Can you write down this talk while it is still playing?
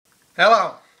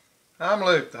Hello, I'm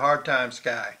Luke, the Hard Times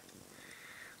guy.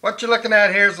 What you're looking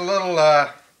at here is a little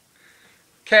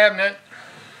cabinet.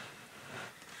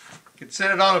 You could set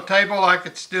it on a table like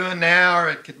it's doing now, or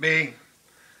it could be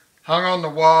hung on the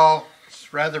wall.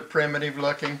 It's rather primitive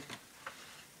looking.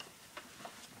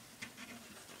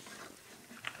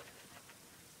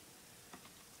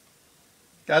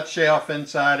 Got a shelf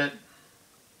inside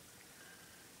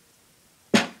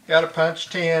it. Got a punch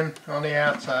tin on the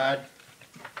outside.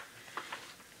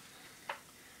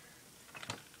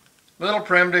 Little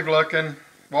primitive looking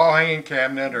wall hanging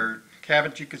cabinet or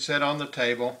cabinet you could set on the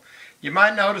table. You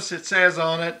might notice it says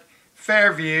on it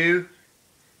Fairview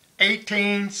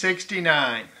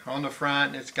 1869 on the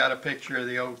front, and it's got a picture of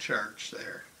the old church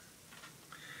there.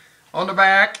 On the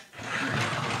back,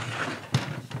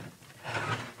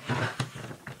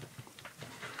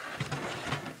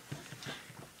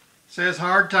 it says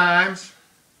Hard Times,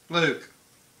 Luke.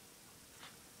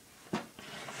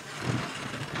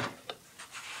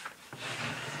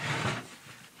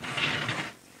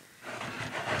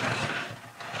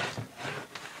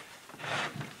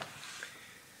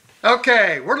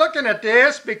 Okay, we're looking at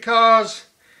this because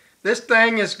this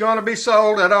thing is going to be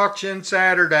sold at auction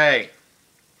Saturday.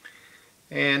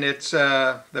 And it's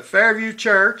the Fairview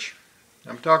Church.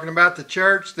 I'm talking about the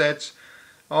church that's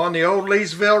on the old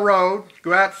Leesville Road.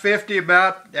 Go out 50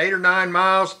 about 8 or 9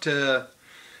 miles to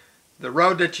the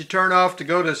road that you turn off to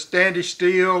go to Standish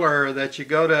Steel, or that you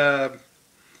go to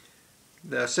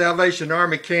the Salvation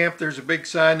Army camp. There's a big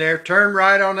sign there. Turn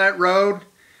right on that road.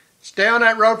 Stay on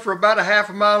that road for about a half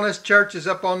a mile, and this church is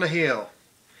up on the hill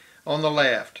on the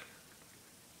left.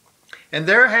 And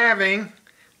they're having,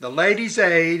 the Ladies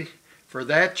Aide for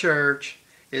that church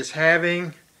is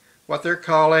having what they're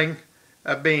calling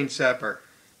a bean supper.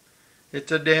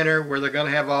 It's a dinner where they're going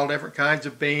to have all different kinds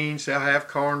of beans. They'll have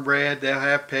cornbread, they'll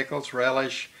have pickles,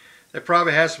 relish. They'll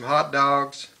probably have some hot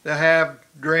dogs. They'll have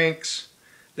drinks,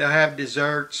 they'll have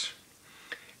desserts.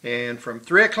 And from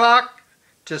 3 o'clock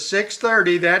to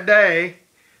 6:30 that day,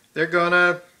 they're going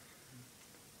to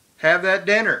have that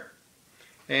dinner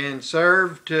and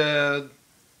serve to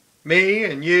me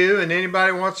and you and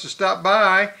anybody who wants to stop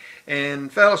by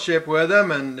and fellowship with them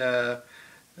and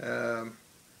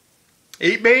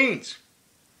eat beans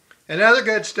and other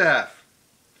good stuff.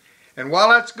 And while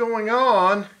that's going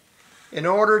on, in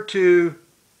order to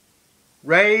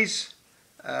raise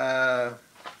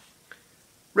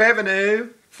revenue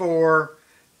for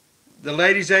the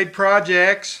Ladies Aide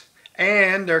projects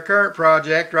and their current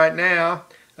project right now,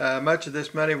 much of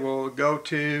this money will go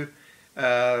to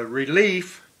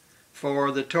relief for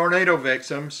the tornado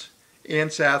victims in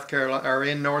South Carolina, or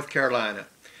in North Carolina.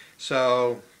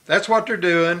 So that's what they're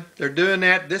doing. They're doing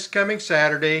that this coming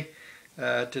Saturday.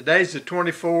 Today's the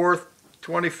 24th,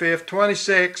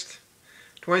 25th,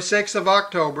 26th of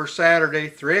October, Saturday,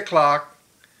 3 o'clock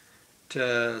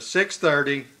to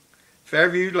 6:30.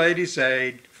 Fairview Ladies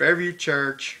Aide, Fairview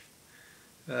Church,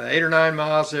 8 or 9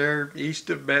 miles there east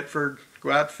of Bedford.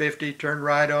 Go out 50, turn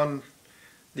right on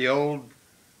the old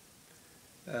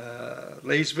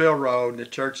Leesville Road, and the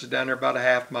church is down there about a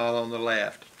half mile on the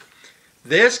left.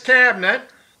 This cabinet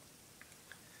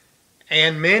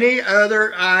and many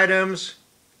other items,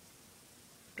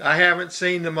 I haven't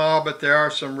seen them all, but there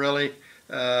are some really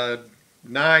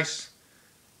nice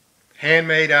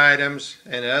handmade items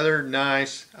and other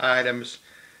nice items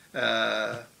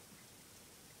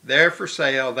there for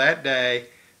sale that day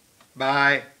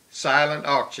by silent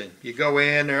auction. You go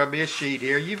in, there'll be a sheet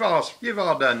here. You've all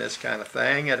done this kind of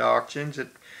thing at auctions, at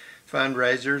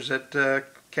fundraisers, at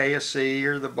KSC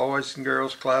or the Boys and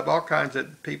Girls Club. All kinds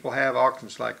of people have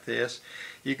auctions like this.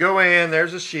 You go in,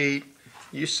 there's a sheet.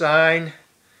 You sign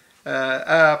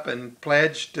up and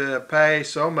pledge to pay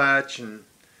so much, and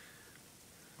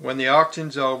when the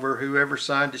auction's over, whoever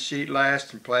signed the sheet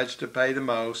last and pledged to pay the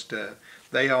most,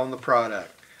 they own the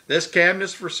product. This cabinet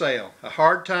is for sale. A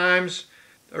Hard Times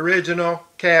original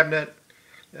cabinet,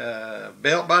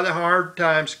 built by the Hard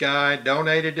Times guy,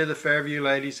 donated to the Fairview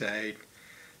Ladies Aide.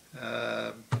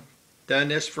 Done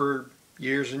this for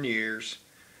years and years.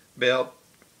 Built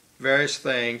various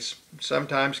things,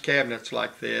 sometimes cabinets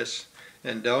like this,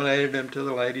 and donated them to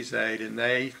the Ladies Aide, and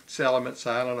they sell them at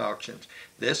silent auctions.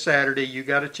 This Saturday you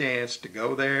got a chance to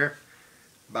go there,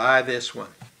 buy this one.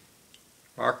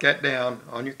 Mark that down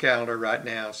on your calendar right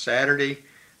now. Saturday,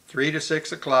 3 to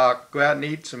 6 o'clock. Go out and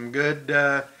eat some good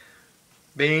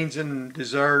beans and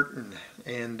dessert,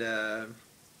 and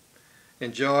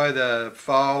enjoy the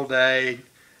fall day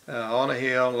on a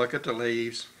hill and look at the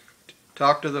leaves.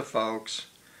 Talk to the folks.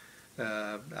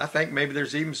 I think maybe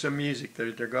there's even some music.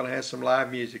 They're going to have some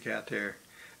live music out there.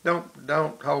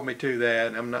 Don't hold me to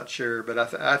that. I'm not sure, but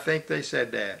I think they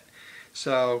said that.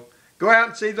 So go out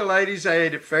and see the Ladies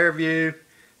Aide at Fairview.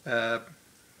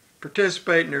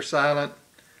 Participate in their silent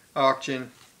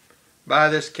auction. Buy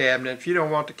this cabinet. If you don't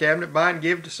want the cabinet, buy it and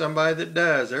give it to somebody that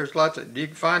does. There's lots of, you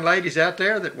can find ladies out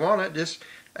there that want it. Just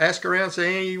ask around,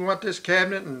 say, hey, you want this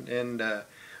cabinet, and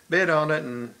bid on it.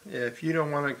 And if you don't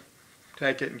want to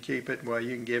take it and keep it, well,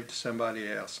 you can give it to somebody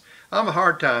else. I'm a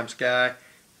hard times guy.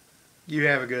 You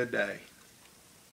have a good day.